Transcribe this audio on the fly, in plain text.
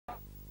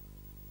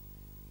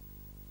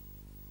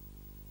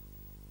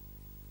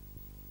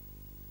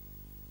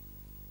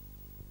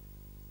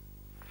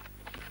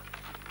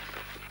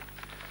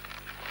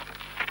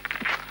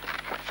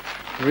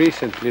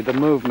Recently the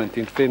movement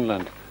in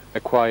Finland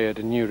acquired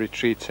a new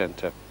retreat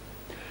center.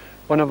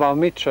 One of our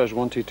mitras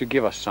wanted to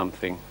give us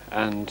something,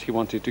 and he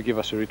wanted to give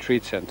us a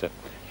retreat center.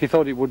 He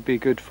thought it would be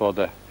good for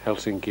the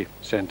Helsinki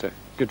center,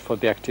 good for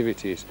the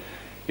activities,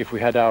 if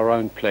we had our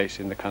own place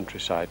in the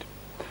countryside.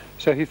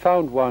 So he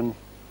found one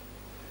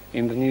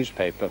in the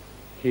newspaper.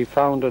 He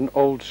found an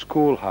old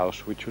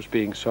schoolhouse which was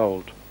being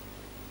sold.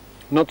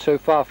 Not so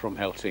far from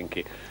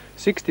Helsinki,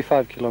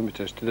 65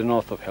 kilometers to the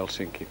north of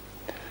Helsinki.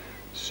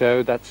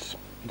 So that's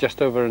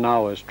just over an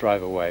hour's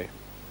drive away.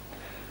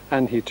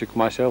 And he took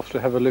myself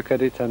to have a look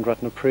at it and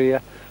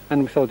Ratnapriya,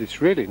 and we thought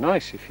it's really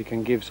nice if he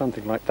can give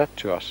something like that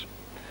to us.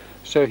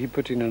 So he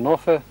put in an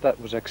offer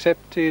that was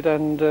accepted,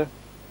 and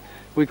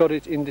we got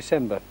it in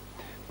December.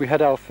 We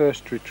had our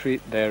first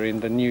retreat there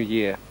in the new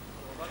year.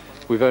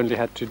 We've only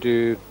had to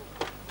do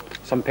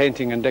some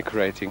painting and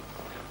decorating.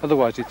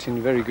 Otherwise it's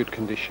in very good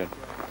condition.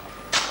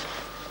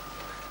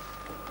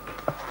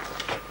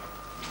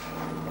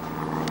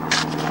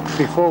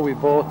 Before we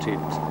bought it,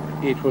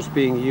 it was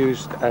being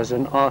used as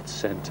an arts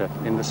center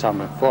in the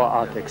summer for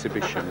art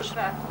exhibitions.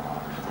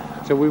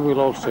 So we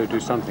will also do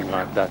something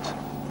like that.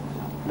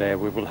 There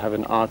we will have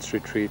an arts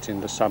retreat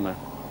in the summer.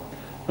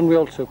 And we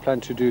also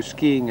plan to do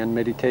skiing and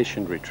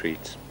meditation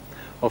retreats.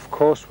 Of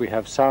course we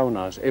have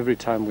saunas. Every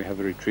time we have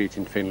a retreat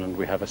in Finland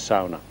we have a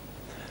sauna.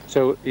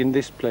 So in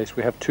this place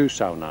we have 2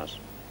 saunas.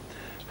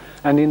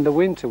 And in the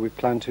winter we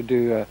plan to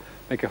do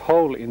make a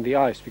hole in the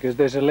ice, because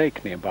there's a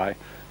lake nearby,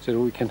 so that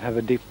we can have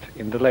a dip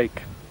in the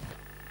lake.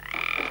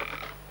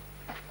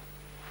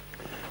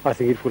 I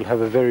think it will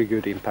have a very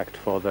good impact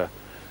for the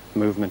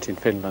movement in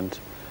Finland.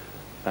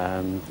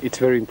 It's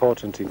very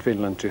important in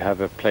Finland to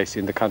have a place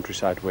in the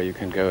countryside where you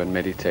can go and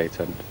meditate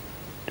and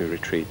do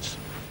retreats.